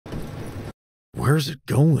Where's it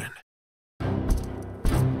going?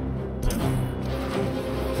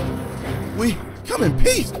 We come in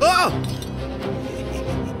peace. Oh!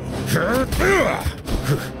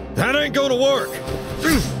 That ain't gonna work.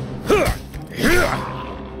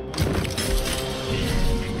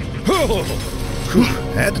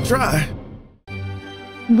 Had to try.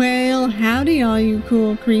 Well, howdy all you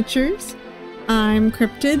cool creatures. I'm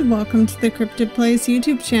Cryptid, welcome to the Cryptid Plays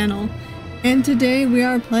YouTube channel. And today we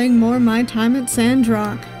are playing more My Time at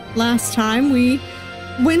Sandrock. Last time we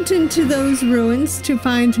went into those ruins to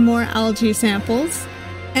find more algae samples.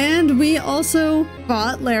 And we also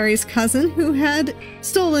fought Larry's cousin who had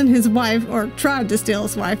stolen his wife, or tried to steal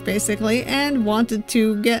his wife basically, and wanted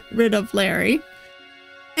to get rid of Larry.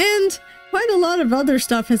 And quite a lot of other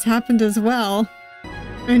stuff has happened as well.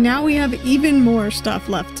 And now we have even more stuff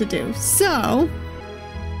left to do. So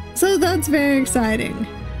that's very exciting.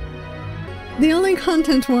 The only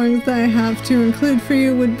content warnings that I have to include for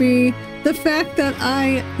you would be the fact that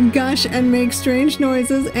I gush and make strange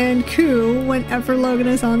noises and coo whenever Logan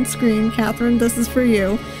is on screen. Catherine, this is for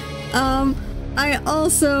you. I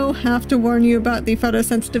also have to warn you about the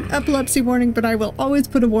photosensitive epilepsy warning, but I will always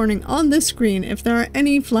put a warning on the screen if there are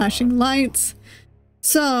any flashing lights.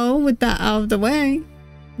 So, with that out of the way,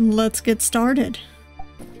 let's get started.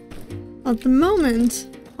 At the moment,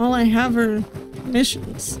 all I have are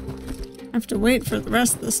missions. I have to wait for the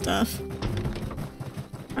rest of the stuff.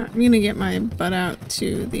 I'm gonna get my butt out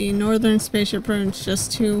to the northern spaceship ruins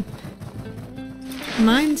just to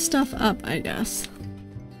mine stuff up, I guess.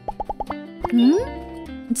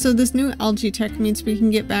 So this new algae tech means we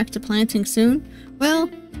can get back to planting soon? Well,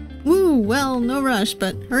 no rush,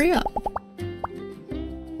 but hurry up.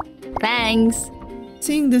 Thanks.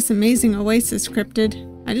 Seeing this amazing oasis, Cryptid,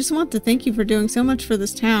 I just want to thank you for doing so much for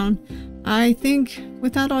this town. I think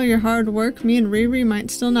without all your hard work, me and Riri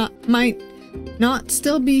might not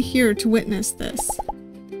still be here to witness this.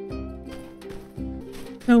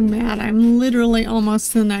 So mad, I'm literally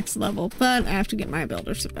almost to the next level, but I have to get my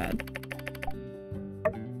builders to bed.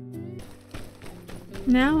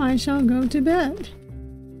 Now I shall go to bed.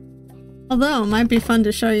 Although it might be fun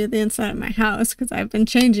to show you the inside of my house because I've been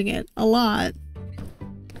changing it a lot.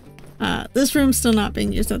 This room's still not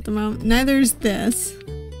being used at the moment. Neither is this.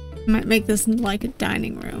 I might make this like a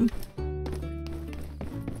dining room.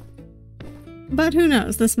 But who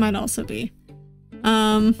knows, this might also be.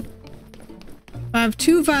 I have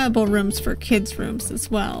 2 viable rooms for kids' rooms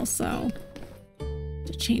as well, so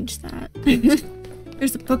to change that.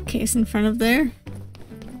 There's a bookcase in front of there.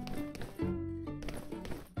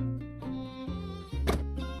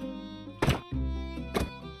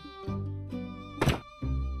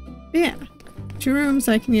 Yeah, 2 rooms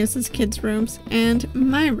I can use as kids' rooms, and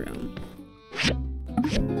my room.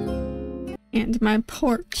 And my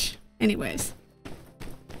porch. Anyways.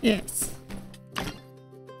 Yes.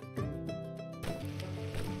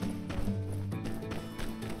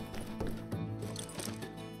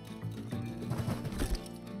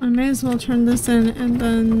 I may as well turn this in and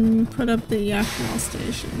then put up the Yakmal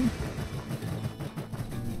station.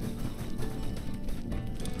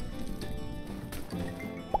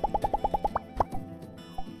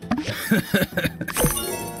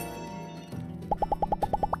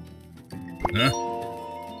 Huh?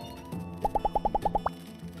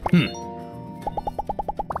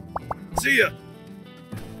 See ya!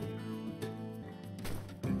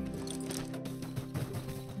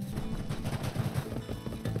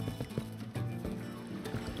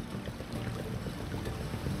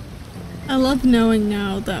 I love knowing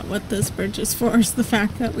now that what this bridge is for is the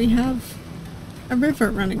fact that we have a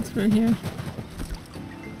river running through here.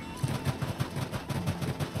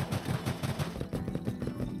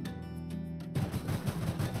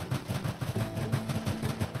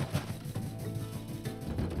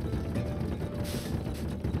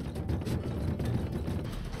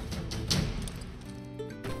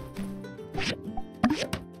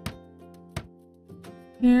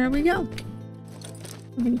 There we go.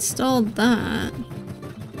 I've installed that.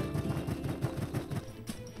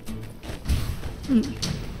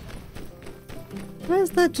 Why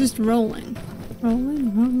is that just rolling?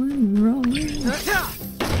 Rolling.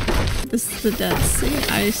 This is the Dead Sea.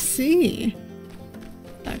 I see.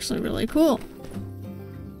 It's actually really cool.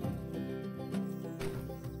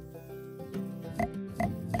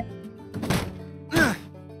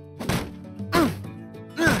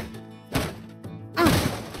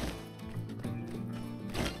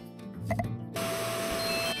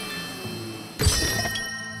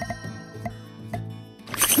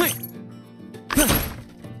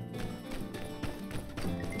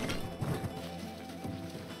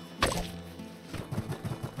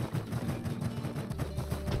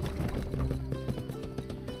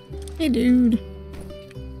 Hey, dude.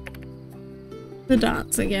 The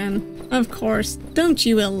dots again. Of course. Don't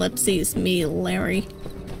you ellipses me, Larry.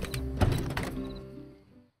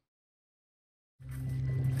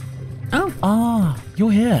 Oh. Ah, you're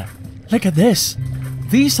here. Look at this.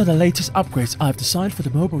 These are the latest upgrades I've designed for the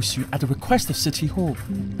mobile suit at the request of City Hall.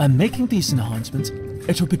 By making these enhancements,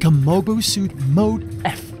 it will become Mobile Suit Mode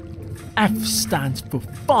F. F stands for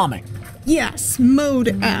farming. Yes,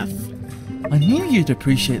 Mode F. I knew you'd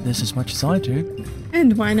appreciate this as much as I do.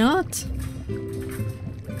 And why not?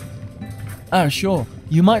 Sure,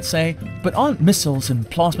 you might say, but aren't missiles and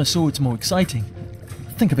plasma swords more exciting?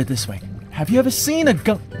 Think of it this way. Have you ever seen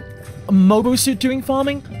a mobile suit doing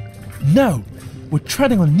farming? No, we're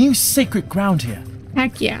treading on new sacred ground here.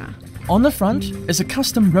 Heck yeah. On the front is a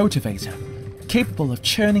custom rotavator, capable of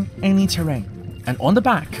churning any terrain. And on the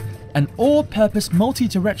back, an all-purpose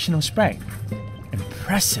multi-directional spray.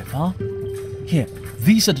 Impressive, huh? Here,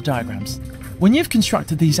 these are the diagrams. When you've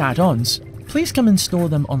constructed these add-ons, please come install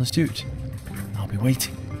them on the suit. I'll be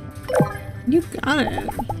waiting. You got it.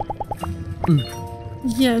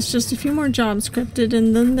 Yes, just a few more jobs scripted,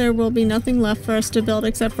 and then there will be nothing left for us to build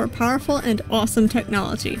except for powerful and awesome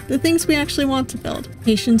technology. The things we actually want to build.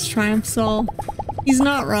 Patience triumphs all. He's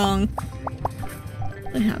not wrong.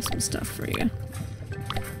 I have some stuff for you.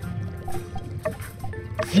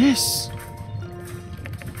 This.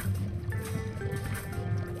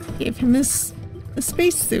 Gave him a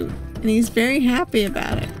spacesuit, and he's very happy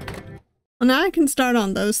about it. Well, now I can start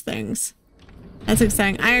on those things. That's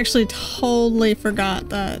exciting. I actually totally forgot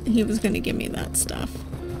that he was going to give me that stuff.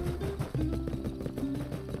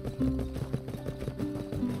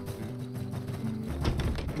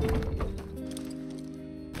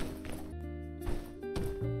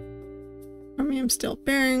 Chromium steel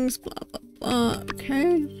bearings, blah, blah, blah.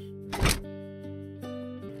 Okay.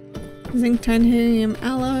 Zinc titanium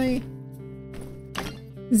alloy.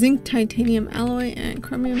 Zinc titanium alloy and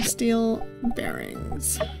chromium steel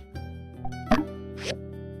bearings.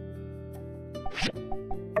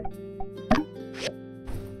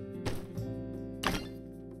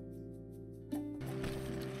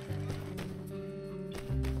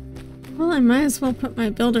 Well, I might as well put my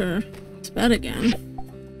builder to bed again.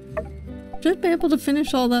 Should be able to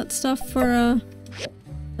finish all that stuff for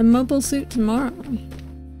a mobile suit tomorrow.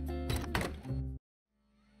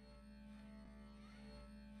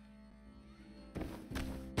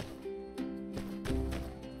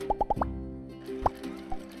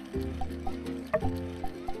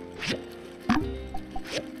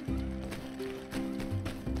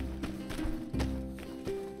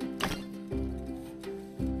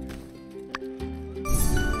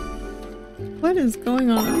 What is going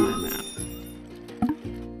on my map?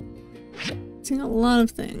 Seeing a lot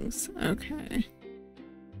of things. Okay.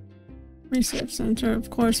 Research Center, of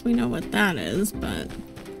course we know what that is, but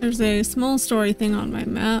there's a small story thing on my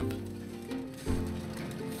map.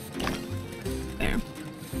 There.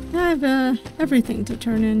 I have everything to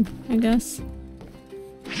turn in, I guess.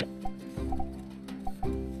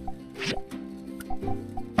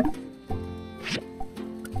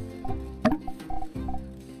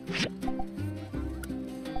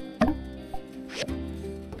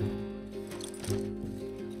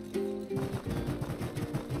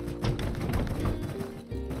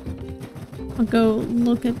 I'll go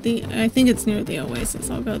look at the... I think it's near the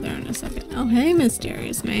oasis. I'll go there in a second. Oh, hey,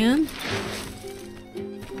 mysterious man.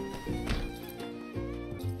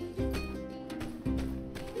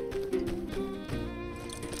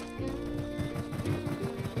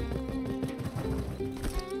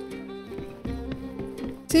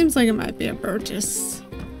 Seems like it might be a Burgess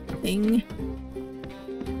thing.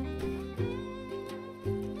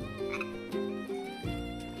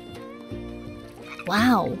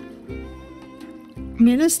 Wow.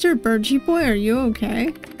 Minister Burgie Boy, are you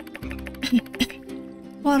okay?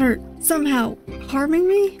 Water somehow harming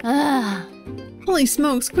me? Holy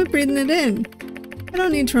smokes, quit breathing it in. I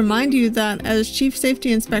don't need to remind you that as Chief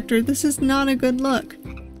Safety Inspector, this is not a good look.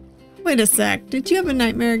 Wait a sec, did you have a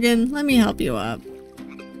nightmare again? Let me help you up.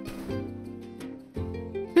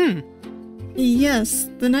 Yes,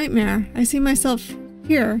 the nightmare. I see myself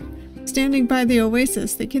here, standing by the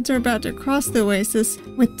oasis. The kids are about to cross the oasis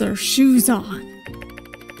with their shoes on.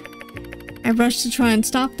 I rush to try and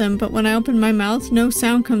stop them, but when I open my mouth, no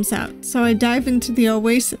sound comes out, so I dive into the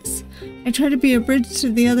oasis. I try to be a bridge to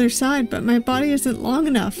the other side, but my body isn't long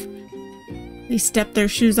enough. They step their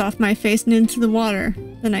shoes off my face and into the water.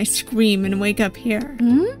 Then I scream and wake up here.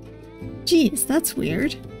 Jeez, that's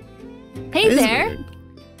weird. Hey there! Weird.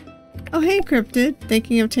 Oh hey, Cryptid.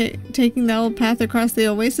 Thinking of taking the old path across the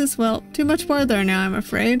oasis? Well, too much farther now, I'm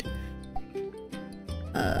afraid.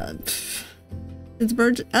 Is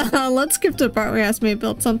Burgess... let's skip to the part where he asked me to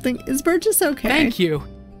build something. Is Burgess okay? Thank you.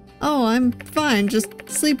 Oh, I'm fine. Just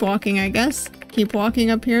sleepwalking, I guess. Keep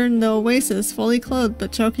walking up here in the oasis, fully clothed,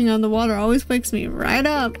 but choking on the water always wakes me right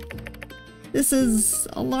up. This is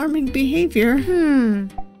alarming behavior.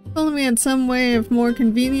 If only we had some way of more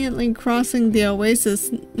conveniently crossing the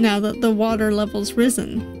oasis now that the water level's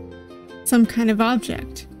risen. Some kind of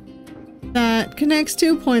object that connects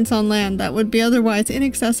 2 points on land that would be otherwise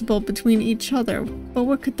inaccessible between each other. But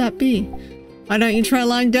what could that be? Why don't you try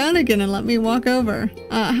lying down again and let me walk over?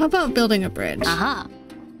 How about building a bridge? Aha.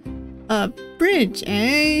 A bridge,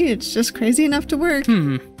 eh? It's just crazy enough to work.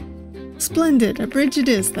 Splendid. A bridge it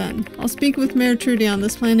is, then. I'll speak with Mayor Trudy on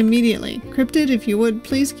this plan immediately. Cryptid, if you would,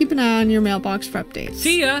 please keep an eye on your mailbox for updates.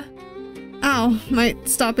 See ya! Ow, might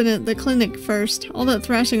stop in at the clinic first. All that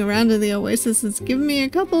thrashing around in the oasis has given me a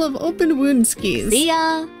couple of open wound skis. See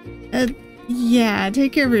ya! Yeah,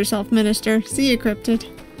 take care of yourself, Minister. See ya, Cryptid.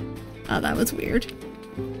 Oh, that was weird.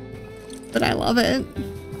 But I love it.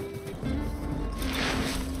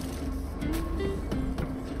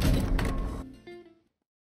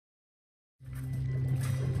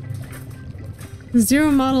 The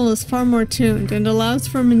Zero model is far more tuned and allows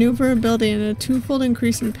for maneuverability and a twofold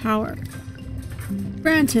increase in power.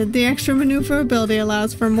 Granted, the extra maneuverability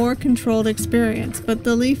allows for more controlled experience, but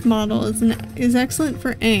the Leaf model is excellent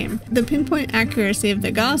for aim. The pinpoint accuracy of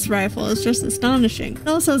the Gauss rifle is just astonishing. It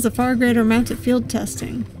also has a far greater amount of field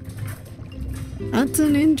testing. That's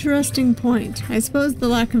an interesting point. I suppose the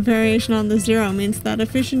lack of variation on the Zero means that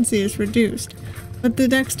efficiency is reduced, but the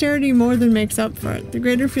dexterity more than makes up for it. The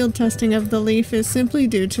greater field testing of the Leaf is simply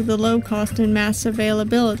due to the low cost and mass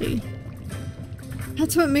availability.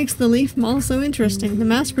 That's what makes the Leaf model so interesting. The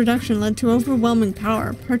mass production led to overwhelming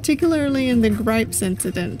power, particularly in the Gripes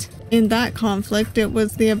incident. In that conflict, it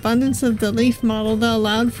was the abundance of the Leaf model that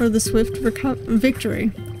allowed for the swift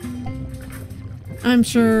victory. I'm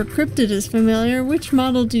sure Cryptid is familiar. Which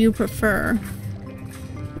model do you prefer?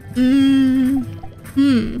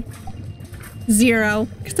 Zero,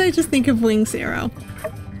 because I just think of Wing Zero.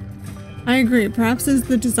 I agree, perhaps it's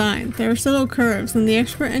the design. There are subtle curves, and the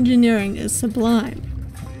expert engineering is sublime.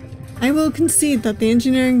 I will concede that the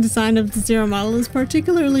engineering design of the Zero model is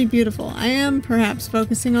particularly beautiful. I am perhaps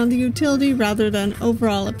focusing on the utility rather than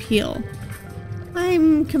overall appeal.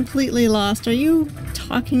 I'm completely lost. Are you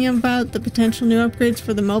talking about the potential new upgrades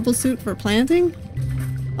for the mobile suit for planting?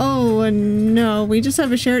 Oh, no, we just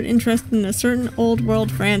have a shared interest in a certain old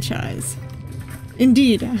world franchise.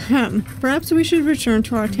 Indeed, ahem. Perhaps we should return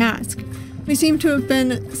to our task. We seem to have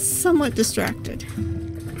been somewhat distracted.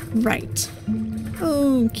 Right.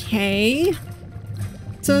 Okay.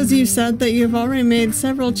 So as you said that you have already made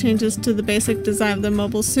several changes to the basic design of the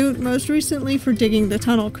mobile suit, most recently for digging the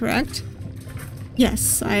tunnel, correct?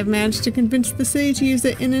 Yes, I have managed to convince the city to use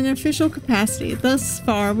it in an official capacity. Thus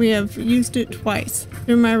far, we have used it twice.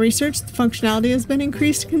 Through my research, the functionality has been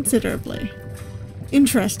increased considerably.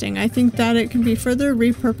 Interesting. I think that it can be further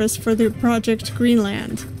repurposed for the project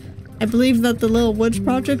Greenland. I believe that the Little Woods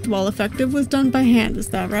project, while effective, was done by hand. Is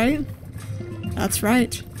that right? That's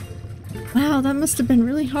right. Wow, that must have been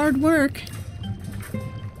really hard work.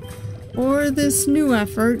 Or this new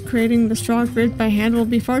effort, creating the straw grid by hand, will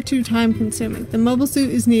be far too time-consuming. The mobile suit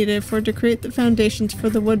is needed to create the foundations for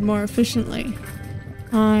the wood more efficiently.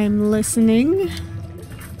 I'm listening.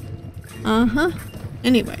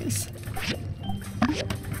 Anyways.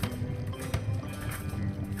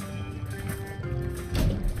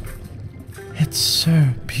 It's so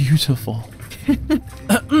beautiful.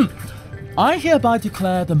 I hereby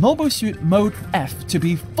declare the mobile suit mode F to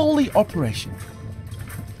be fully operational.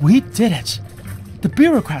 We did it! The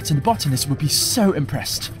bureaucrats and the botanists would be so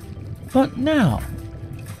impressed. But now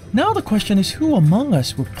the question is, who among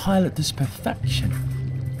us will pilot this perfection?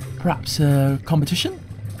 Perhaps a competition?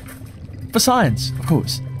 For science, of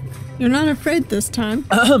course. You're not afraid this time.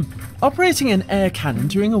 Operating an air cannon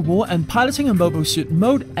during a war and piloting a mobile suit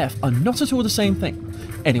mode F are not at all the same thing.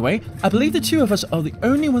 Anyway, I believe the two of us are the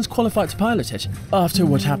only ones qualified to pilot it, after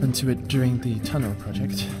what happened to it during the tunnel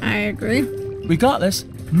project. I agree. Regardless,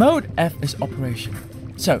 mode F is operational.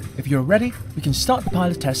 So, if you're ready, we can start the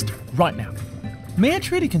pilot test right now. Mayor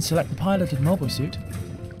Trudy can select the piloted mobile suit.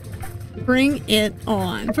 Bring it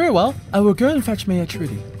on. Very well, I will go and fetch Mayor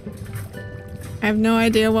Trudy. I have no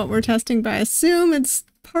idea what we're testing, but I assume it's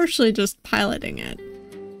partially just piloting it.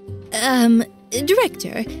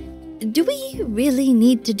 Director, do we really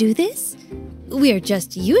need to do this? We're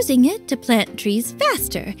just using it to plant trees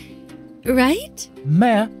faster, right?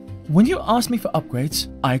 Mayor, when you asked me for upgrades,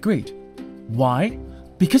 I agreed. Why?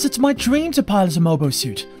 Because it's my dream to pilot a mobile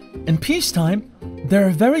suit. In peacetime, there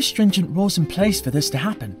are very stringent rules in place for this to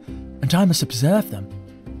happen, and I must observe them,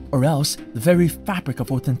 or else the very fabric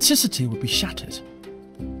of authenticity would be shattered.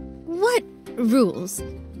 What rules?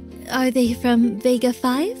 Are they from Vega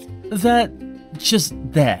 5? They're just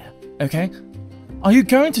there, okay? Are you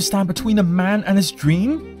going to stand between a man and his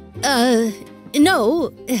dream?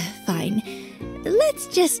 No. Fine. Let's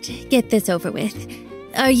just get this over with.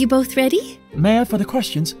 Are you both ready? Mayor, for the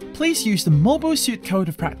questions, please use the Mobile Suit Code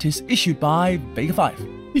of Practice issued by Vega 5.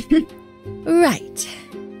 Right.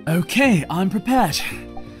 Okay, I'm prepared.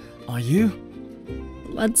 Are you?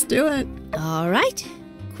 Let's do it. All right.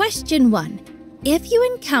 Question 1. If you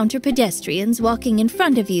encounter pedestrians walking in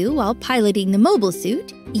front of you while piloting the mobile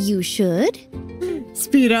suit, you should...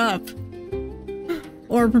 Speed up.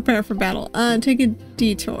 Or prepare for battle. Take a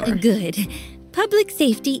detour. Good. Public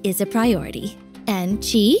safety is a priority. And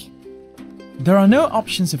Chi? There are no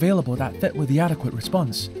options available that fit with the adequate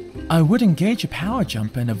response. I would engage a power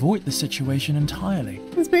jump and avoid the situation entirely.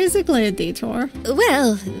 It's basically a detour.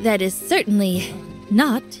 Well, that is certainly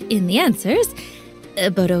not in the answers,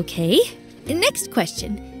 but okay. Next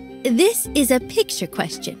question. This is a picture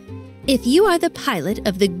question. If you are the pilot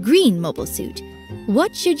of the green mobile suit,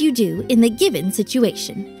 what should you do in the given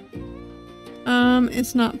situation?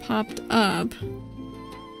 It's not popped up.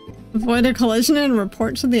 Avoid a collision and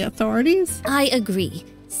report to the authorities? I agree.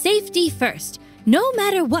 Safety first, no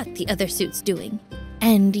matter what the other suit's doing.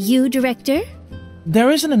 And you, Director? There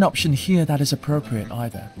isn't an option here that is appropriate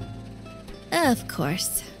either. Of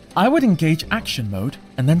course. I would engage action mode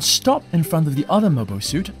and then stop in front of the other mobile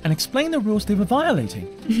suit and explain the rules they were violating.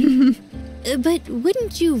 But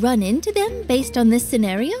wouldn't you run into them based on this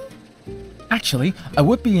scenario? Actually, I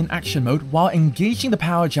would be in action mode while engaging the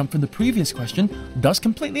power jump from the previous question, thus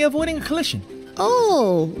completely avoiding a collision.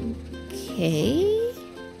 Okay.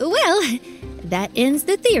 Well, that ends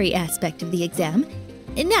the theory aspect of the exam.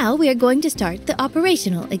 Now we are going to start the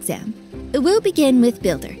operational exam. We'll begin with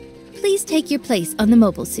Builder. Please take your place on the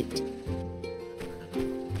mobile suit.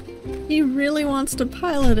 He really wants to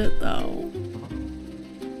pilot it, though.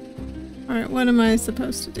 Alright, what am I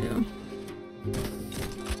supposed to do?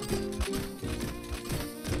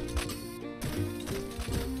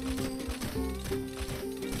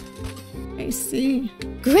 I see.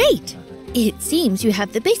 Great! It seems you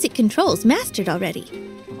have the basic controls mastered already.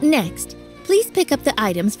 Next, please pick up the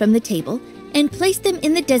items from the table and place them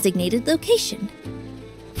in the designated location.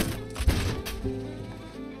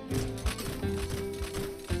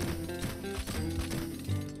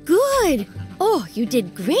 Good! Oh, you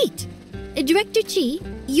did great! Director Chi,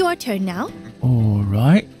 your turn now.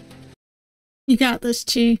 Alright. You got this,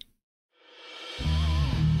 Chi.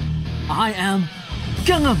 I am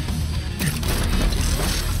Gangnam!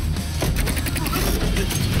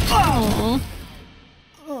 Oh.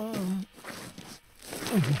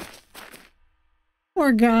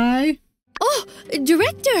 Poor guy. Oh,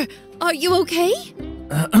 Director, are you okay?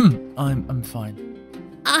 I'm fine.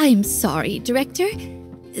 I'm sorry, Director.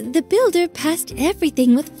 The builder passed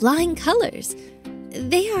everything with flying colors.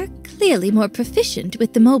 They are clearly more proficient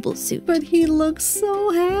with the mobile suit. But he looks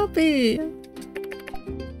so happy.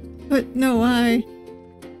 But no, I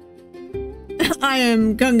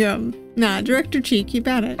am Gungam. Nah, Director Chi, keep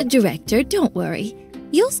at it. Director, don't worry.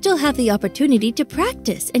 You'll still have the opportunity to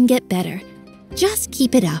practice and get better. Just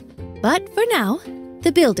keep it up. But for now,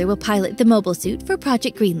 the builder will pilot the mobile suit for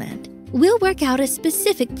Project Greenland. We'll work out a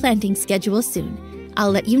specific planting schedule soon.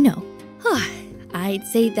 I'll let you know. I'd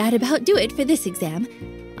say that about do it for this exam.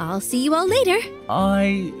 I'll see you all later.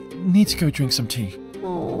 I need to go drink some tea.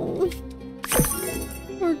 Oh,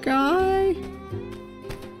 poor guy.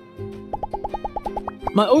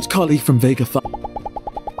 My old colleague from Vega 5.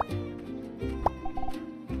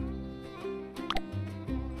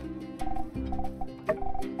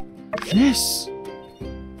 This.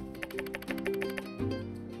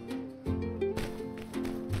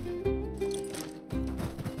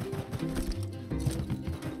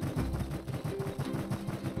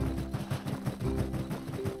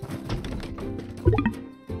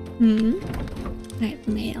 I have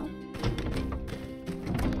mail.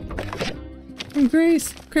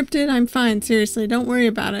 Grace, Cryptid, I'm fine. Seriously, don't worry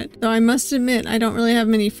about it. Though I must admit, I don't really have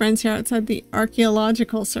many friends here outside the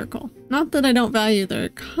archaeological circle. Not that I don't value their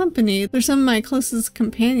company. They're some of my closest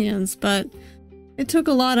companions, but it took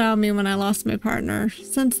a lot out of me when I lost my partner.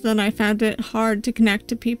 Since then, I found it hard to connect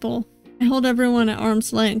to people. I hold everyone at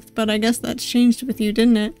arm's length, but I guess that's changed with you,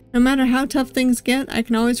 didn't it? No matter how tough things get, I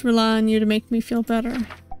can always rely on you to make me feel better.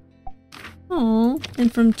 Aww.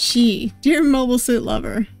 And from Chi, dear mobile suit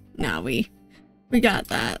lover. Nah, we got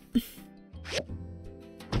that.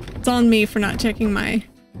 It's on me for not checking my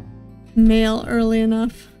mail early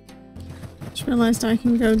enough. Just realized I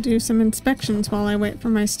can go do some inspections while I wait for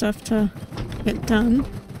my stuff to get done.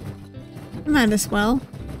 Might as well.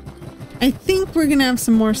 I think we're gonna have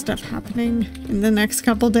some more stuff happening in the next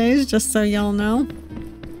couple days, just so y'all know.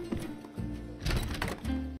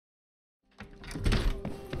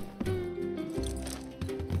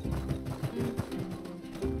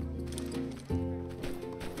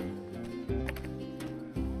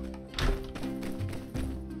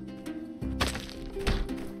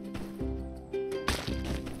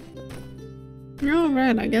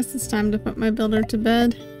 Alright, I guess it's time to put my builder to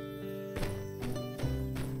bed.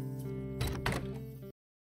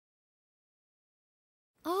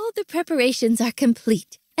 All the preparations are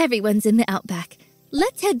complete. Everyone's in the Outback.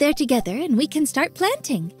 Let's head there together and we can start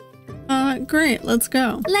planting. Great, let's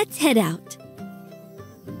go. Let's head out.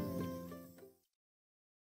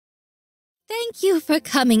 Thank you for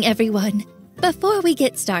coming, everyone. Before we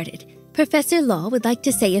get started, Professor Law would like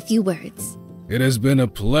to say a few words. It has been a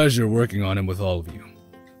pleasure working on him with all of you.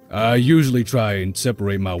 I usually try and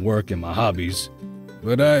separate my work and my hobbies,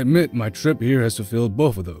 but I admit my trip here has fulfilled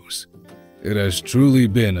both of those. It has truly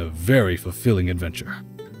been a very fulfilling adventure.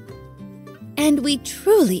 And we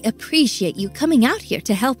truly appreciate you coming out here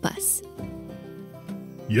to help us.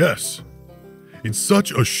 Yes. In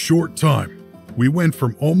such a short time, we went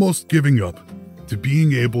from almost giving up to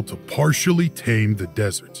being able to partially tame the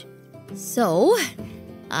desert. So,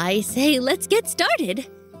 I say let's get started.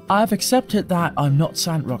 I've accepted that I'm not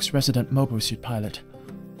Sandrock's resident mobile suit pilot.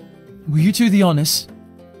 Will you do the honors?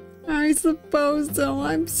 I suppose so.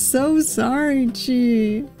 I'm so sorry,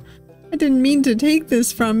 Chi. I didn't mean to take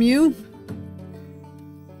this from you.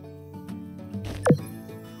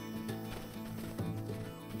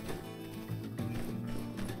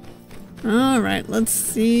 Alright, let's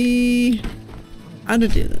see how to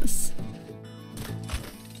do this.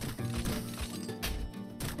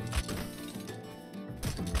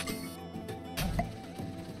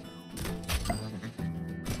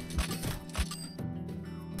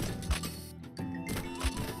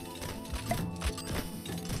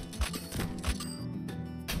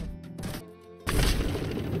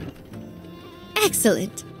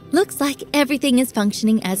 Excellent. Looks like everything is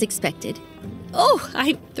functioning as expected. Oh,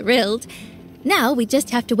 I'm thrilled. Now we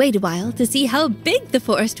just have to wait a while to see how big the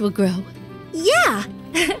forest will grow. Yeah!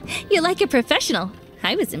 You're like a professional.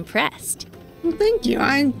 I was impressed. Well, thank you.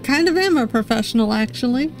 I kind of am a professional,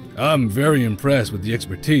 actually. I'm very impressed with the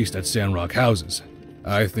expertise that Sandrock houses.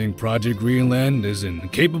 I think Project Greenland is in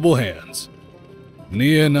capable hands.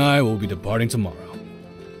 Nia and I will be departing tomorrow.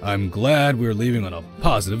 I'm glad we're leaving on a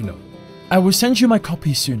positive note. I will send you my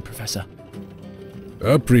copy soon, Professor.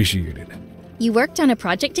 Appreciated. You worked on a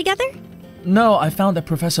project together? No, I found that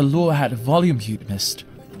Professor Law had a volume he'd missed.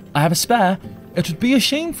 I have a spare. It would be a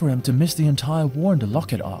shame for him to miss the entire war in the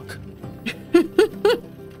Locket arc.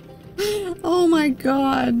 Oh my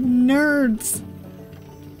god, nerds.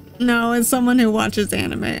 No, as someone who watches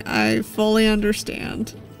anime, I fully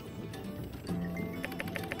understand.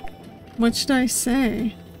 What should I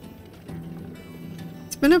say?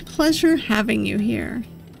 It's been a pleasure having you here.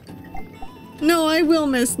 No, I will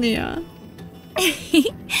miss Nia.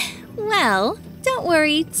 Well, don't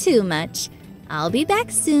worry too much. I'll be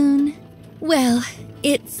back soon. Well,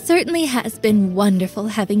 it certainly has been wonderful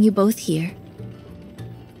having you both here.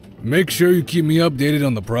 Make sure you keep me updated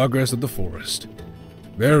on the progress of the forest.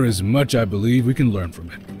 There is much I believe we can learn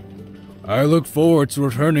from it. I look forward to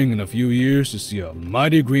returning in a few years to see a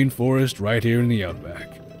mighty green forest right here in the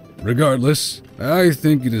Outback. Regardless, I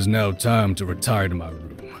think it is now time to retire to my room.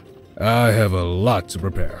 I have a lot to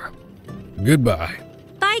prepare. Goodbye.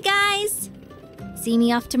 Bye, guys. See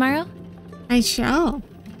me off tomorrow? I shall.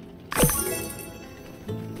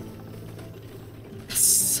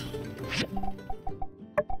 Yes.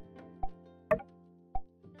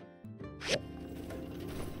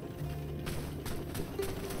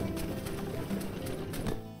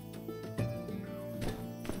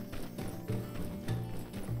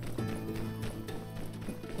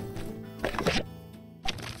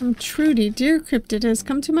 From Trudy, dear Cryptid, has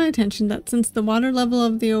come to my attention that since the water level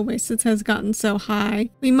of the oasis has gotten so high,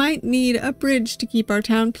 we might need a bridge to keep our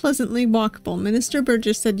town pleasantly walkable. Minister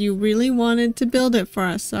Burgess said you really wanted to build it for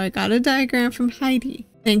us, so I got a diagram from Heidi.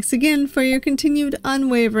 Thanks again for your continued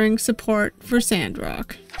unwavering support for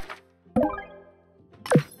Sandrock.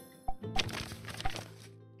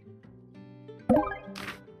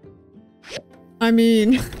 I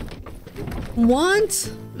mean,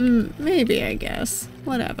 want? Maybe, I guess.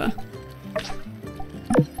 Whatever.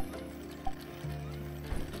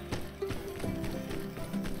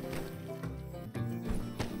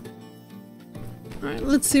 Alright,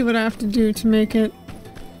 let's see what I have to do to make it.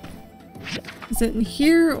 Is it in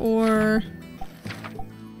here or...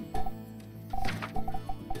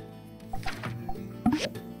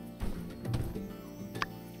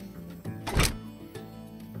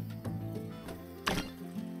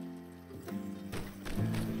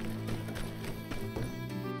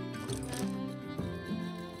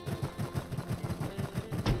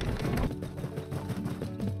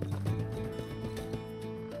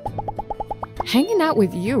 Hanging out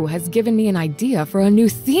with you has given me an idea for a new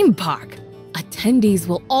theme park. Attendees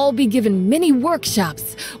will all be given mini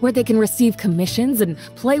workshops where they can receive commissions and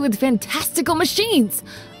play with fantastical machines.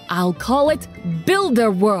 I'll call it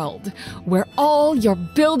Builder World, where all your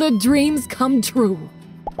builder dreams come true.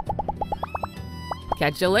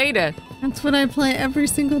 Catch you later. That's what I play every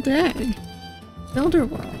single day. Builder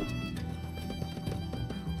World.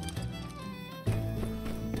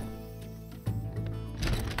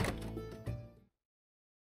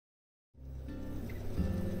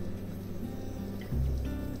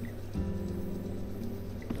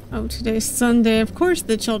 Oh, today's Sunday. Of course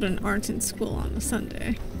the children aren't in school on a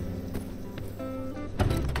Sunday.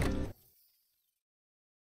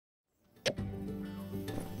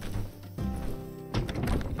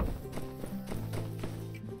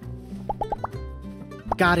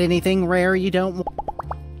 Got anything rare you don't want?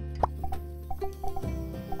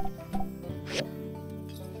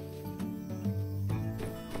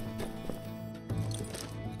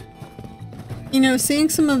 You know, seeing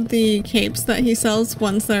some of the capes that he sells,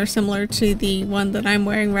 ones that are similar to the one that I'm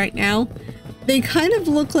wearing right now, they kind of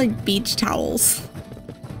look like beach towels.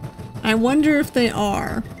 I wonder if they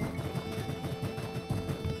are.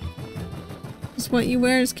 Just what you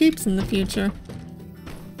wear as capes in the future.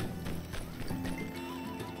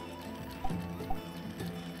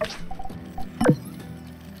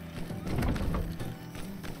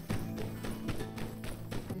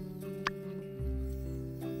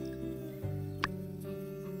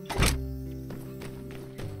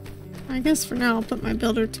 I guess for now I'll put my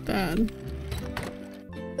builder to bed.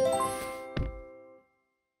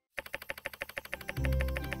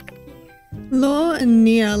 Law and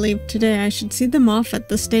Nia leave today. I should see them off at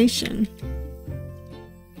the station.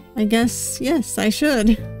 I guess, yes, I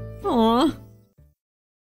should. Aww.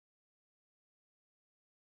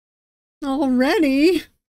 Already?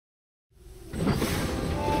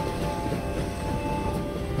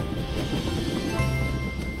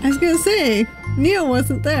 I was gonna say, Nia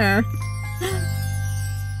wasn't there.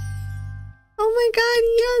 Oh my god,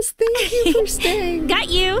 yes, thank you for staying. Got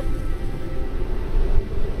you!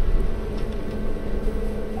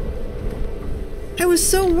 I was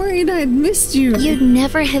so worried I had missed you. You'd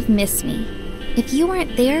never have missed me. If you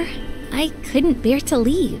weren't there, I couldn't bear to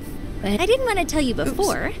leave. But I didn't want to tell you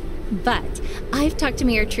before, but I've talked to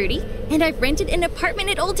Mayor Trudy, and I've rented an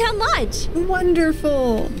apartment at Old Town Lodge.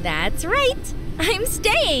 Wonderful. That's right. I'm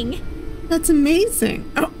staying. That's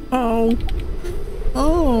amazing. Oh.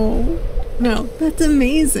 No, that's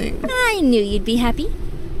amazing. I knew you'd be happy.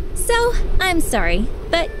 So, I'm sorry,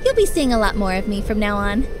 but you'll be seeing a lot more of me from now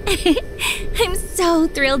on. I'm so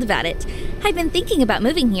thrilled about it. I've been thinking about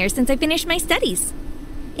moving here since I finished my studies.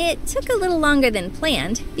 It took a little longer than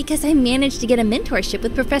planned because I managed to get a mentorship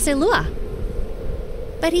with Professor Lua.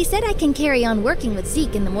 But he said I can carry on working with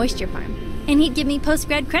Zeke in the moisture farm, and he'd give me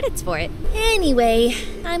post-grad credits for it. Anyway,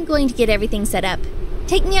 I'm going to get everything set up.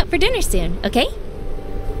 Take me out for dinner soon, okay?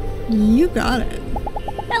 You got it.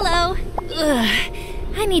 Hello. Ugh,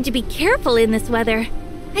 I need to be careful in this weather.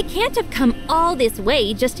 I can't have come all this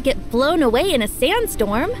way just to get blown away in a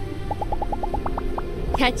sandstorm.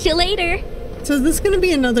 Catch you later. So is this going to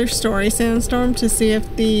be another story sandstorm to see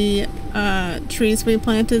if the trees we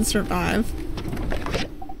planted survive?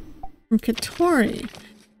 From Catori.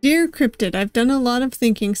 Dear Cryptid, I've done a lot of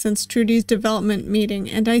thinking since Trudy's development meeting,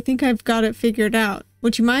 and I think I've got it figured out.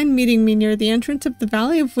 Would you mind meeting me near the entrance of the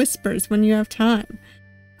Valley of Whispers when you have time?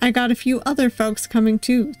 I got a few other folks coming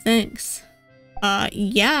too, thanks.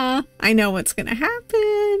 Yeah, I know what's gonna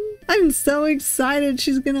happen. I'm so excited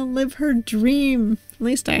she's gonna live her dream. At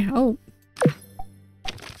least I hope.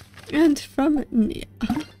 And from Nia.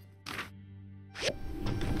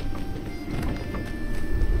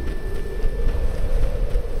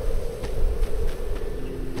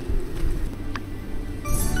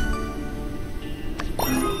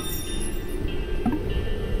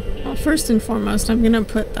 Well, first and foremost, I'm gonna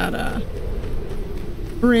put that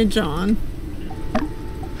bridge on.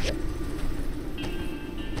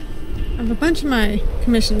 I have a bunch of my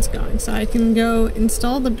commissions going, so I can go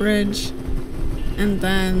install the bridge and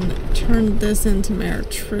then turn this into Mayor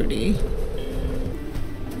Trudy.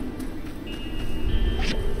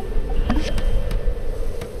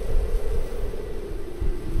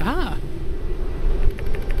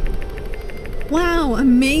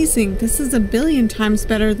 amazing. This is 1,000,000,000 times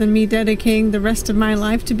better than me dedicating the rest of my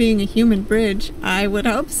life to being a human bridge. I would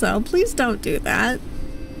hope so. Please don't do that.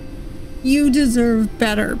 You deserve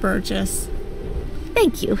better, Burgess.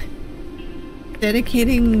 Thank you.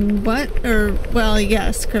 Dedicating what? Well,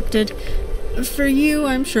 yes, Cryptid. For you,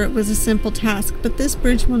 I'm sure it was a simple task, but this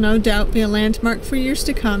bridge will no doubt be a landmark for years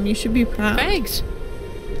to come. You should be proud. Thanks.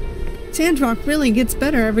 Sandrock really gets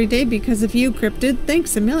better every day because of you, Cryptid.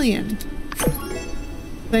 Thanks a million.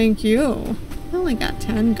 Thank you. I only got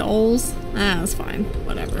 10 goals. That's fine.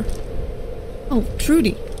 Whatever. Oh,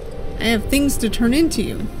 Trudy. I have things to turn into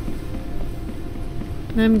you.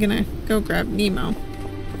 I'm gonna go grab Nemo.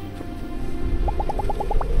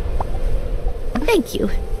 Thank you.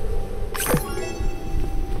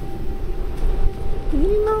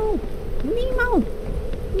 Nemo! Nemo!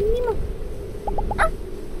 Nemo!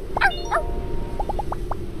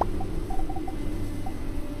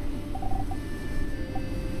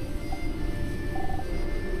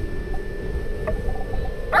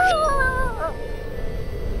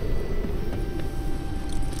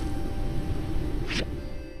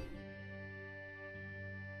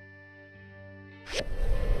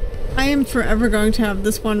 I am forever going to have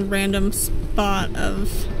this one random spot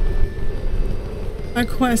of a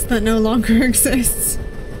quest that no longer exists.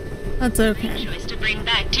 That's okay. Choice to bring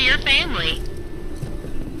back to your family.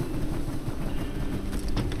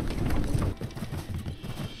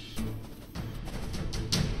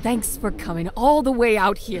 Thanks for coming all the way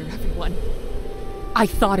out here, everyone. I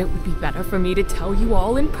thought it would be better for me to tell you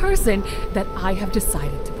all in person that I have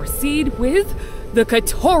decided to proceed with the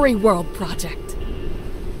Catori World Project.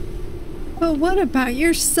 But what about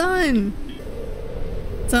your son?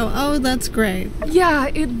 So, oh, that's great. Yeah,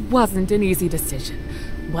 it wasn't an easy decision,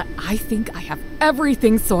 but I think I have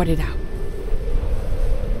everything sorted out.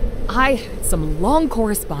 I had some long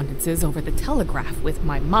correspondences over the telegraph with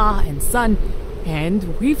my ma and son,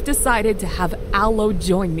 and we've decided to have Aloe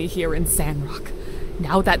join me here in Sandrock.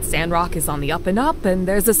 Now that Sandrock is on the up and up and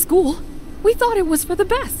there's a school, we thought it was for the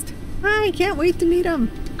best. I can't wait to meet him.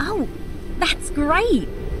 Oh, that's great.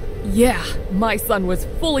 Yeah, my son was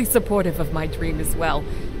fully supportive of my dream as well.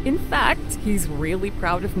 In fact, he's really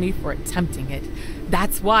proud of me for attempting it.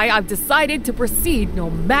 That's why I've decided to proceed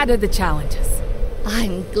no matter the challenges.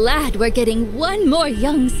 I'm glad we're getting one more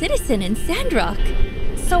young citizen in Sandrock.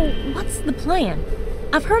 So, what's the plan?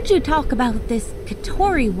 I've heard you talk about this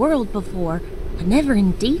Catori world before, but never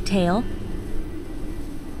in detail.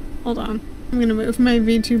 Hold on. I'm gonna move my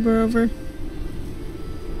VTuber over.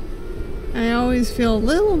 I always feel a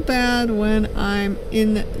little bad when I'm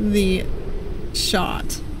in the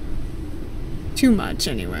shot. Too much,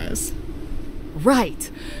 anyways. Right.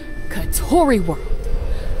 Catori World.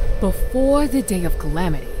 Before the Day of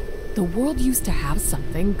Calamity, the world used to have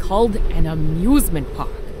something called an amusement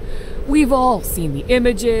park. We've all seen the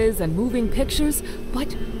images and moving pictures,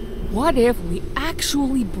 but what if we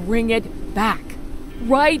actually bring it back?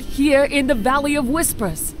 Right here in the Valley of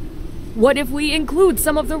Whispers. What if we include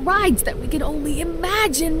some of the rides that we can only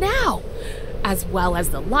imagine now? As well as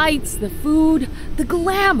the lights, the food, the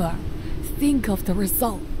glamour. Think of the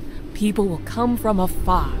result. People will come from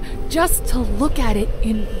afar just to look at it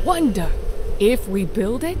in wonder. If we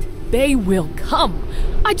build it, they will come.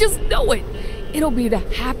 I just know it. It'll be the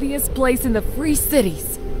happiest place in the Free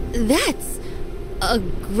Cities. That's a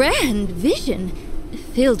grand vision,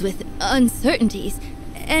 filled with uncertainties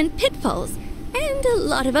and pitfalls, and a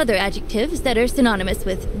lot of other adjectives that are synonymous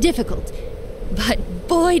with difficult. But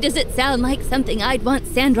boy, does it sound like something I'd want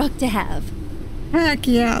Sandrock to have. Heck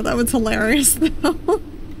yeah, that was hilarious though.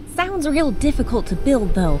 Sounds real difficult to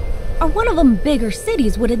build, though. Or one of them bigger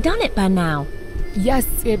cities would have done it by now. Yes,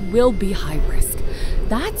 it will be high risk.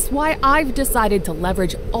 That's why I've decided to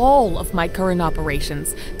leverage all of my current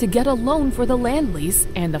operations to get a loan for the land lease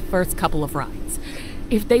and the first couple of rides.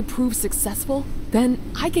 If they prove successful, then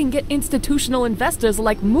I can get institutional investors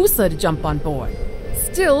like Musa to jump on board.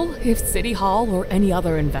 Still, if City Hall or any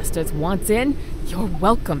other investors wants in, you're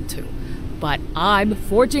welcome to. But I'm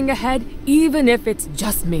forging ahead even if it's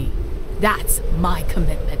just me. That's my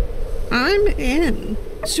commitment. I'm in.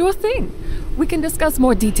 Sure thing. We can discuss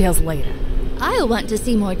more details later. I'll want to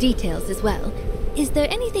see more details as well. Is there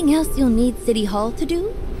anything else you'll need City Hall to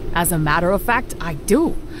do? As a matter of fact, I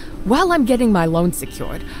do. While I'm getting my loan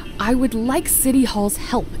secured, I would like City Hall's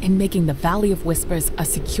help in making the Valley of Whispers a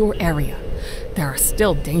secure area. There are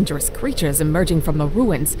still dangerous creatures emerging from the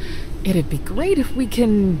ruins. It'd be great if we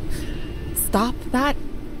can stop that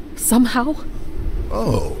somehow.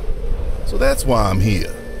 Oh, so that's why I'm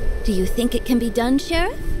here. Do you think it can be done,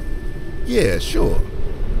 Sheriff? Yeah, sure.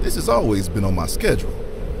 This has always been on my schedule.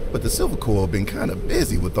 but the Silver Corps been kinda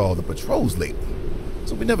busy with all the patrols lately,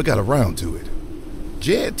 so we never got around to it.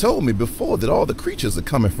 Jed told me before that all the creatures are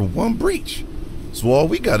coming from one breach, so all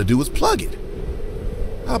we gotta do is plug it.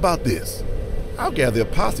 How about this? I'll gather a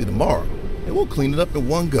posse tomorrow, and we'll clean it up in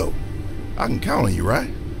one go. I can count on you, right?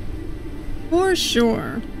 For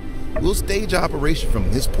sure. We'll stage operation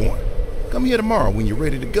from this point. Come here tomorrow when you're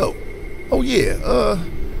ready to go. Oh yeah,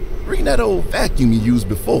 bring that old vacuum you used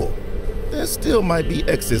before. There still might be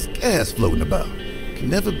excess gas floating about. Can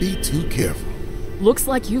never be too careful. Looks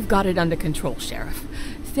like you've got it under control, Sheriff.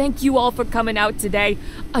 Thank you all for coming out today.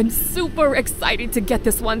 I'm super excited to get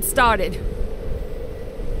this one started.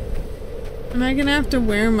 Am I gonna have to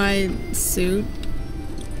wear my suit?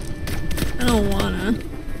 I don't wanna.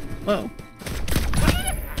 Whoa.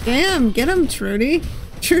 Damn, get him, Trudy.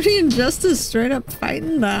 Trudy and Justice straight up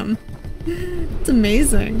fighting them. It's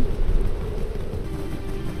amazing.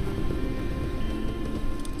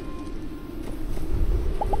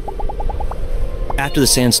 After the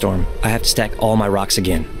sandstorm, I have to stack all my rocks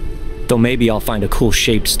again. Though maybe I'll find a cool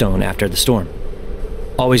shaped stone after the storm.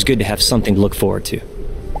 Always good to have something to look forward to.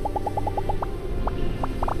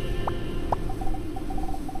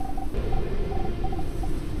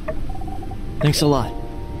 Thanks a lot.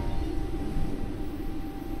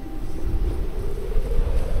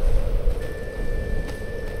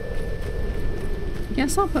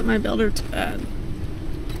 Guess I'll put my builder to bed.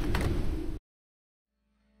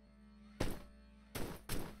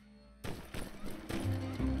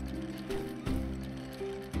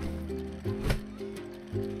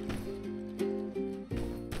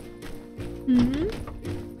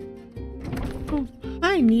 Oh,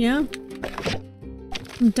 hi, Nia.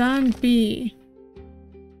 Don B.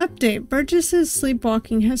 Update. Burgess's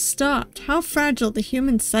sleepwalking has stopped. How fragile the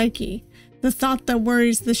human psyche. The thought that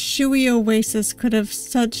worries the Shui oasis could have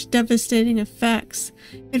such devastating effects.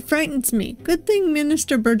 It frightens me. Good thing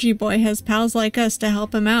Minister Burgie Boy has pals like us to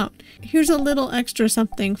help him out. Here's a little extra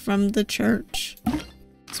something from the church.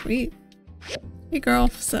 Sweet. Hey girl,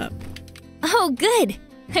 what's up? Oh, good.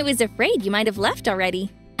 I was afraid you might have left already.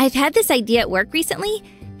 I've had this idea at work recently,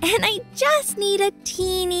 and I just need a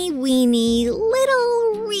teeny weeny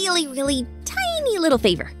little, really tiny little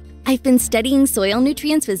favor. I've been studying soil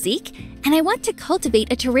nutrients with Zeke, and I want to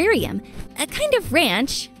cultivate a terrarium, a kind of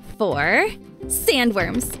ranch for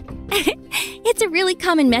sandworms. It's a really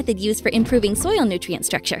common method used for improving soil nutrient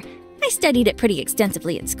structure. I studied it pretty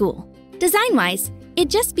extensively at school. Design-wise,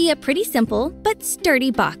 it'd just be a pretty simple but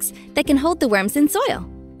sturdy box that can hold the worms in soil.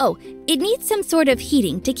 Oh, it needs some sort of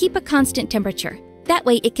heating to keep a constant temperature. That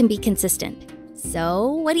way it can be consistent.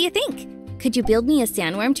 So, what do you think? Could you build me a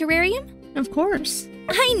sandworm terrarium? Of course.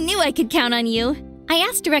 I knew I could count on you. I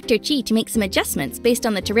asked Director Chi to make some adjustments based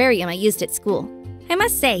on the terrarium I used at school. I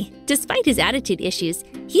must say, despite his attitude issues,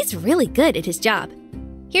 he's really good at his job.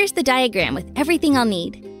 Here's the diagram with everything I'll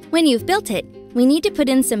need. When you've built it, we need to put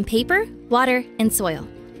in some paper, water, and soil.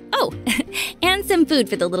 Oh, and some food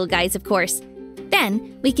for the little guys, of course.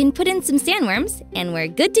 Then, we can put in some sandworms, and we're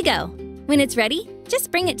good to go. When it's ready,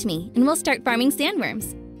 just bring it to me, and we'll start farming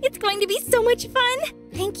sandworms. It's going to be so much fun!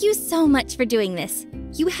 Thank you so much for doing this.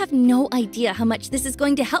 You have no idea how much this is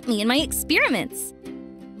going to help me in my experiments.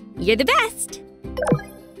 You're the best!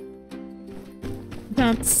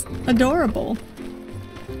 That's adorable.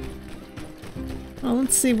 Well,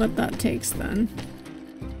 let's see what that takes then.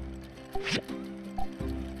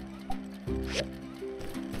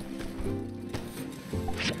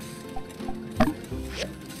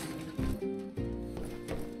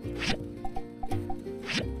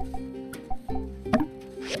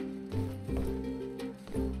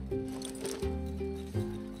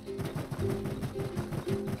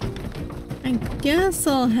 I guess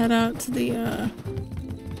I'll head out to the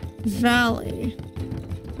valley.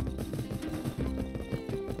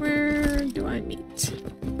 Where do I meet?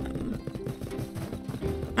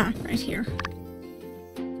 Right here.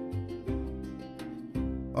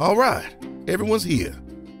 All right, everyone's here.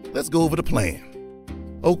 Let's go over the plan.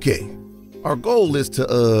 Okay, our goal is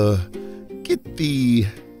to, get the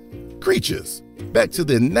creatures back to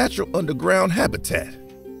their natural underground habitat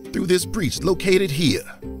through this breach located here.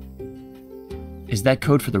 Is that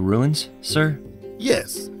code for the ruins, sir?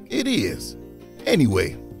 Yes, it is.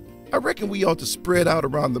 Anyway, I reckon we ought to spread out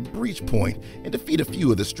around the breach point and defeat a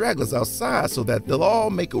few of the stragglers outside so that they'll all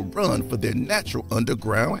make a run for their natural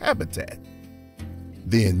underground habitat.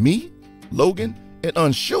 Then me, Logan, and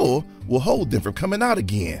Unsure will hold them from coming out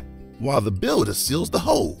again, while the builder seals the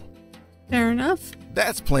hole. Fair enough.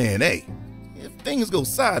 That's plan A. If things go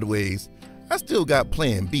sideways, I still got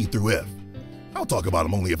plan B through F. I'll talk about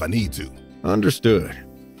them only if I need to. Understood.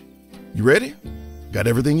 You ready? Got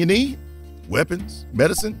everything you need? Weapons,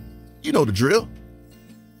 medicine? You know the drill.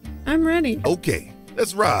 I'm ready. Okay,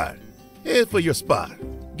 let's ride. Head for your spot.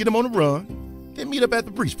 Get them on the run, then meet up at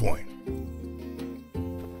the breach point.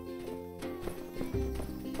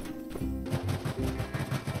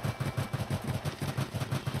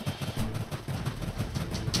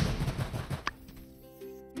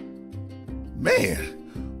 Man,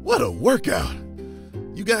 what a workout.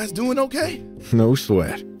 You guys doing okay? No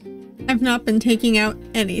sweat. I've not been taking out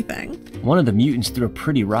anything. One of the mutants threw a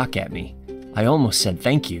pretty rock at me. I almost said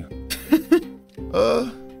thank you.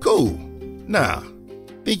 Cool. Now,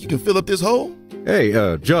 think you can fill up this hole?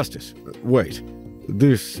 Hey, Justice, wait.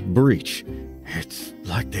 This breach, it's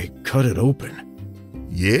like they cut it open.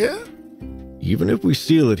 Yeah? Even if we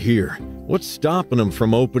seal it here, what's stopping them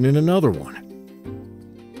from opening another one?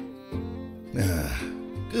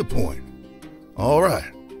 Good point. All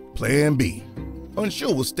right, plan B.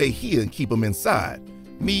 Unsure will stay here and keep them inside.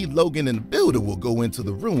 Me, Logan, and the builder will go into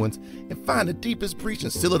the ruins and find the deepest breach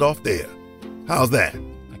and seal it off there. How's that?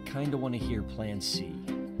 I kinda wanna hear plan C.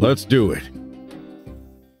 Let's do it.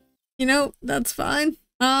 You know, that's fine.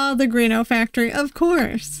 The Greeno Factory, of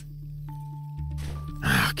course.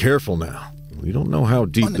 Careful now. We don't know how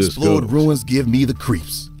deep this goes. Unexplored ruins give me the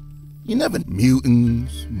creeps. You never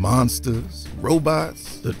mutants, monsters,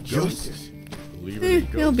 robots. The Justice. Believe it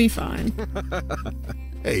He'll be fine.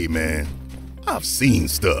 Hey man, I've seen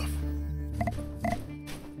stuff.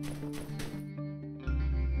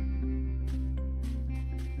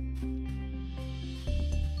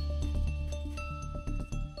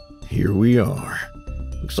 Here we are.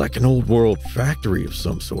 Looks like an old world factory of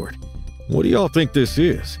some sort. What do y'all think this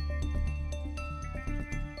is?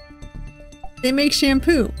 They make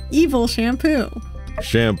shampoo. Evil shampoo.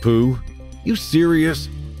 Shampoo? You serious?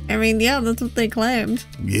 I mean, yeah, that's what they claimed.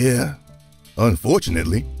 Yeah,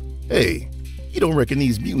 unfortunately. Hey, you don't reckon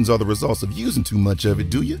these mutants are the results of using too much of it,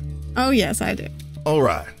 do you? Oh, yes, I do. All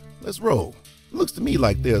right, let's roll. Looks to me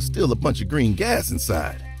like there's still a bunch of green gas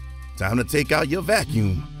inside. Time to take out your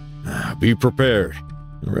vacuum. Be prepared.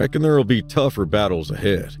 I reckon there'll be tougher battles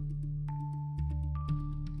ahead.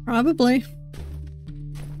 Probably.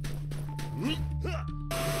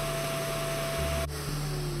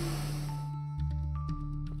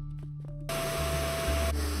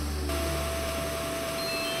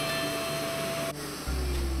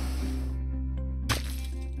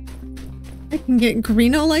 I can get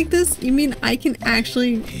Greeno like this? You mean I can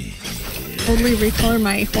actually totally recolor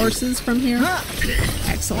my horses from here?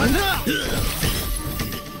 Excellent.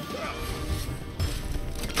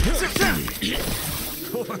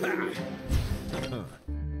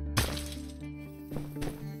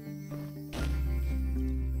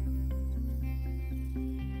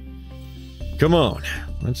 Come on,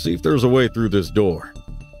 let's see if there's a way through this door.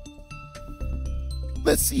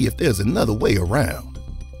 Let's see if there's another way around.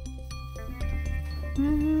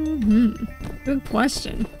 Good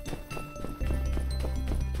question.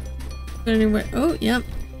 Anyway, oh, yep.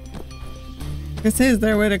 This is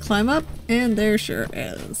their way to climb up, and there sure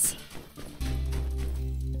is.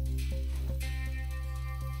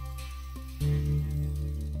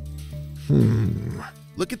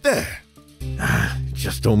 Look at that. It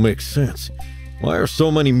just don't make sense. Why are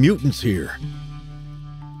so many mutants here?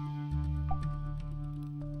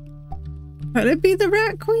 Could it be the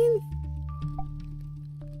Rat Queen?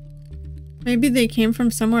 Maybe they came from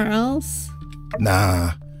somewhere else?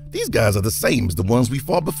 Nah, these guys are the same as the ones we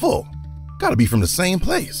fought before. Gotta be from the same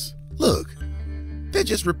place. Look, they're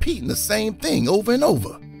just repeating the same thing over and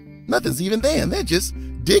over. Nothing's even there, and they're just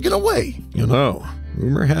digging away. You know,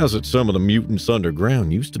 rumor has it some of the mutants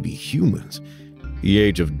underground used to be humans. The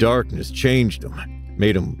Age of Darkness changed them,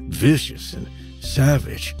 made them vicious and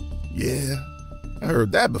savage. Yeah, I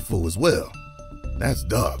heard that before as well. That's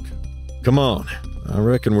dark. Come on, I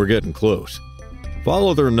reckon we're getting close.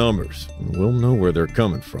 Follow their numbers, and we'll know where they're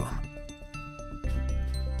coming from.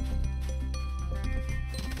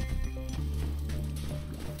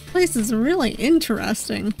 This place is really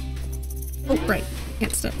interesting. Oh, right.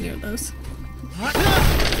 Can't step near those.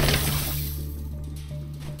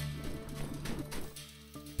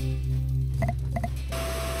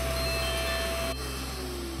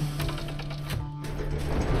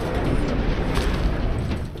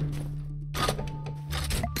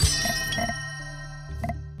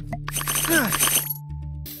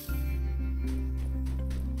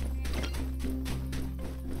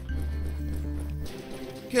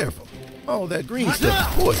 Careful. All that green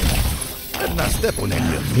stuff is poison. Better not step on that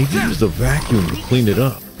yet. Maybe use the vacuum to clean it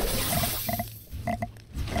up.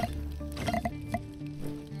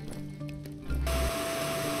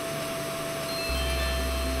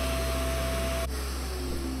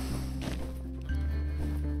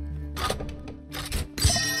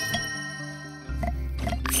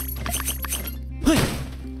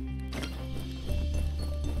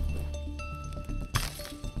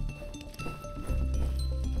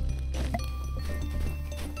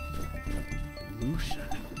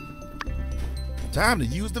 Time to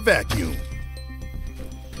use the vacuum.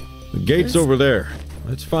 The gate's over there.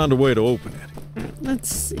 Let's find a way to open it.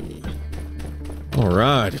 Let's see. All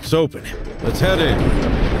right, it's open. Let's head in.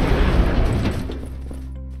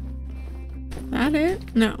 That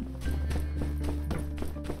it? No.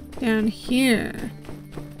 Down here.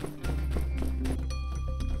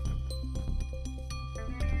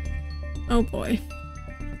 Oh boy.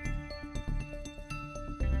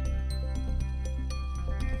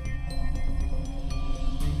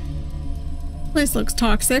 Place looks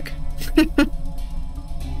toxic. I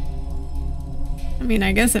mean,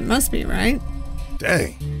 I guess it must be, right?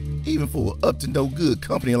 Dang, even for an up-to-no-good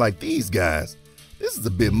company like these guys, this is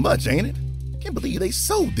a bit much, ain't it? Can't believe they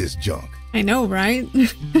sold this junk. I know, right?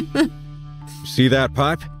 See that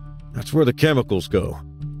pipe? That's where the chemicals go.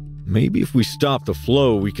 Maybe if we stop the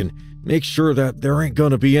flow, we can make sure that there ain't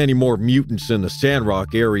gonna be any more mutants in the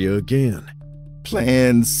Sandrock area again.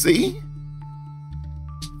 Plan C?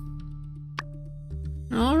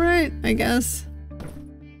 All right, I guess.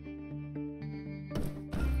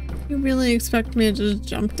 You really expect me to just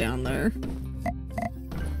jump down there?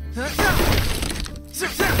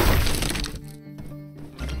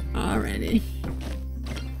 Alrighty.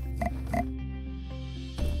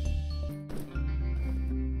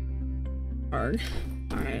 Hard.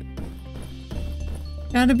 Alright.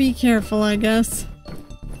 Gotta be careful, I guess.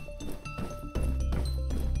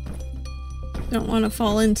 Don't want to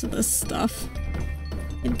fall into this stuff.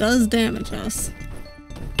 It does damage us.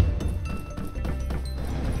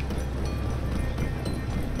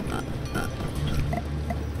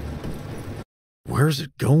 Where's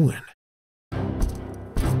it going?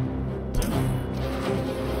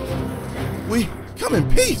 We come in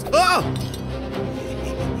peace. Oh!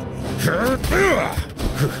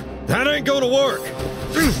 That ain't gonna work.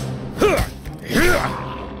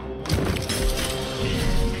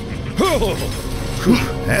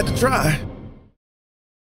 Had to try.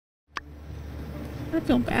 I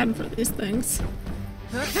feel bad for these things.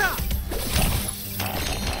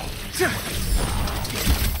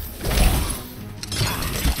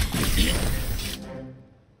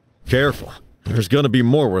 Careful. There's gonna be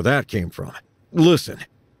more where that came from. Listen.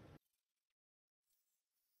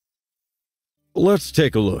 Let's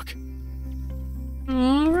take a look.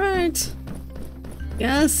 All right.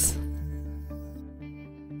 Yes.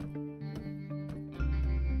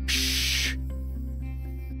 Shh.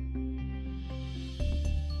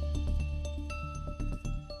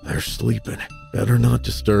 They're sleeping. Better not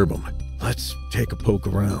disturb them. Let's take a poke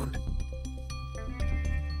around.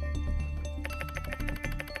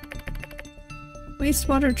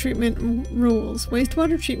 Wastewater treatment rules.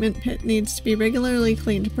 Wastewater treatment pit needs to be regularly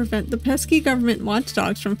cleaned to prevent the pesky government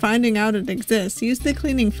watchdogs from finding out it exists. Use the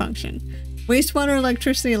cleaning function. Wastewater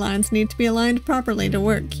electricity lines need to be aligned properly to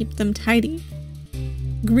work. Keep them tidy.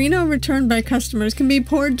 Greeno returned by customers can be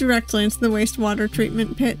poured directly into the wastewater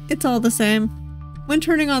treatment pit. It's all the same. When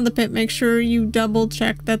turning on the pit, make sure you double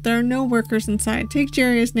check that there are no workers inside. Take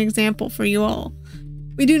Jerry as an example for you all.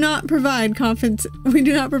 We do not provide compensation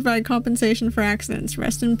for accidents.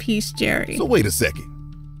 Rest in peace, Jerry. So wait a second.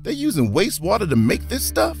 They're using wastewater to make this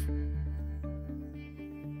stuff?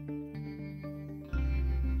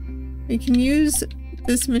 We can use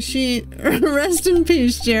this machine. Rest in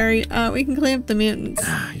peace, Jerry. We can clean up the mutants.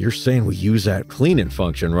 You're saying we use that cleaning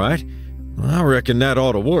function, right? I reckon that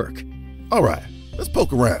ought to work. All right, let's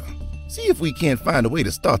poke around. See if we can't find a way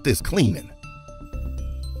to start this cleaning.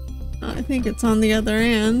 I think it's on the other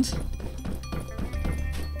end.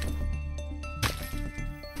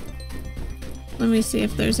 Let me see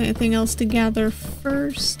if there's anything else to gather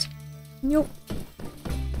first. Nope.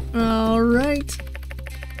 Alright.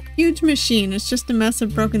 Huge machine. It's just a mess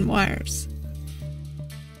of broken wires.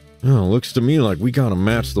 Oh, looks to me like we gotta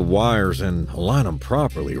match the wires and align them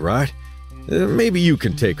properly, right? Maybe you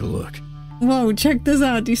can take a look. Whoa, check this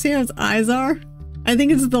out. Do you see how his eyes are? I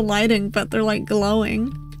think it's the lighting, but they're like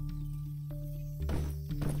glowing.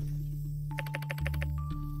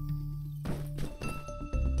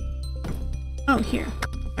 Oh, here.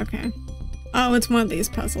 Okay. Oh, it's one of these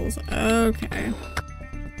puzzles. Okay.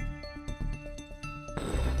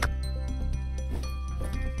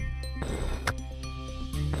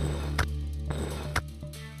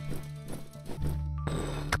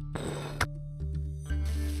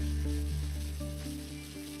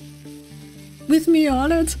 With me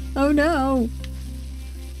on it? Oh no!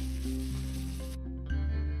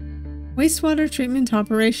 Wastewater treatment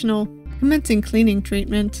operational. Commencing cleaning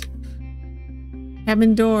treatment.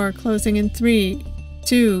 Cabin door closing in 3,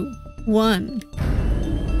 2, 1.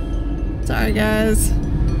 Sorry, guys.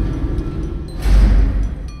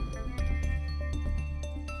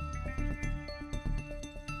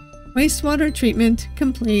 Wastewater treatment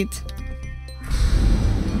complete.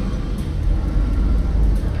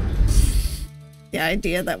 The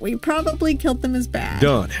idea that we probably killed them is bad.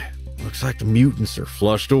 Done. Looks like the mutants are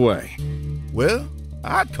flushed away. Well,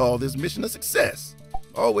 I'd call this mission a success.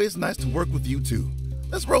 Always nice to work with you two.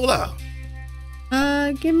 Let's roll out.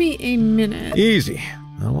 Give me a minute. Easy.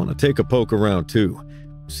 I want to take a poke around too.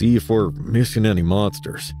 See if we're missing any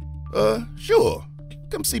monsters. Sure.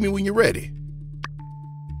 Come see me when you're ready.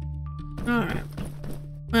 Alright.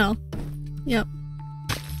 Well, yep.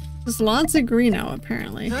 There's lots of Greeno,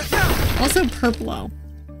 apparently. Also Purplo.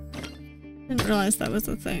 Didn't realize that was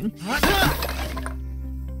a thing.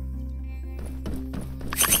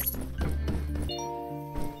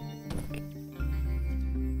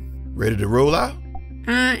 Ready to roll out?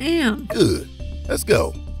 I am. Good. Let's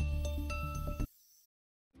go.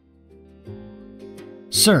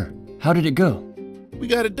 Sir, how did it go? We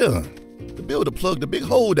got it done. The builder plugged a big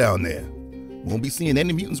hole down there. Won't be seeing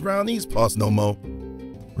any mutants around these parts no more.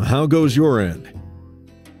 How goes your end?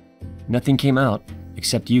 Nothing came out,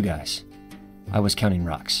 except you guys. I was counting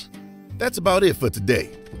rocks. That's about it for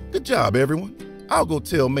today. Good job, everyone. I'll go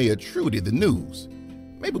tell Mayor Trudy the news.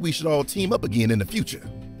 Maybe we should all team up again in the future.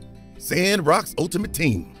 Sandrock's Ultimate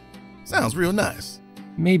Team. Sounds real nice.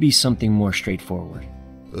 Maybe something more straightforward.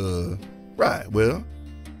 Right, well,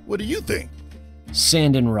 what do you think?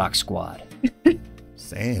 Sand and Rock Squad.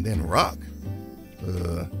 Sand and Rock?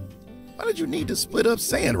 Why did you need to split up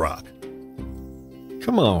Sandrock?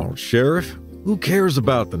 Come on, Sheriff. Who cares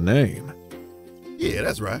about the name? Yeah,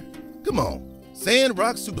 that's right. Come on.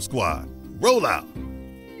 Sandrock Super Squad. Roll out.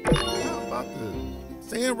 How about the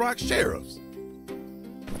Sandrock Sheriffs?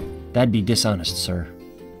 That'd be dishonest, sir.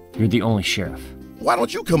 You're the only sheriff. Why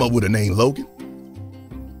don't you come up with a name, Logan?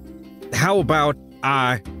 How about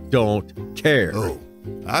I don't care? Oh,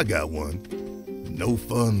 I got one. No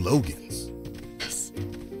Fun Logans. Yes.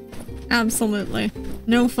 Absolutely.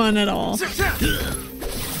 No fun at all.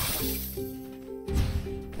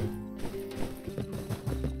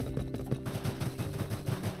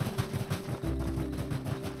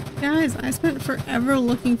 Guys, I spent forever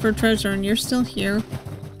looking for treasure and you're still here.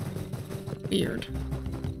 Weird.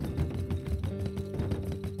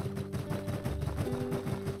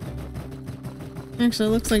 Actually,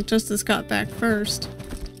 it looks like Justice got back first.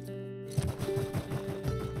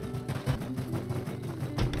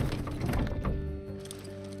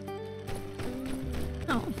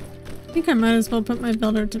 Oh, I think I might as well put my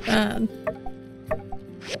builder to bed.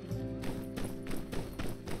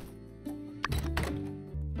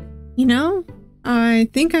 You know, I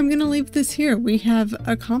think I'm gonna leave this here. We have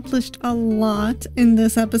accomplished a lot in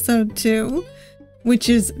this episode too, which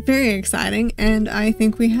is very exciting, and I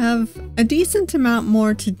think we have a decent amount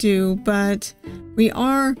more to do, but we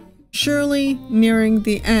are surely nearing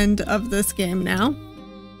the end of this game now.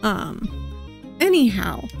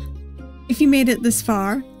 Anyhow, if you made it this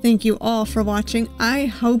far, thank you all for watching. I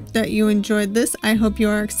hope that you enjoyed this. I hope you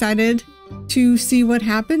are excited to see what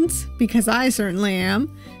happens, because I certainly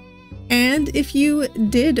am. And if you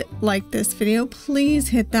did like this video, please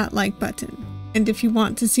hit that like button. And if you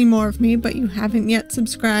want to see more of me, but you haven't yet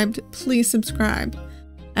subscribed, please subscribe.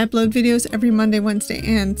 I upload videos every Monday, Wednesday,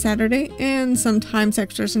 and Saturday, and sometimes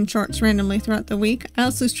extras and shorts randomly throughout the week. I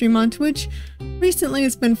also stream on Twitch. Recently,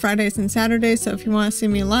 it's been Fridays and Saturdays, so if you want to see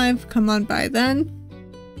me live, come on by then.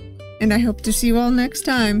 And I hope to see you all next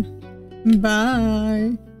time.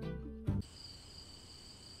 Bye!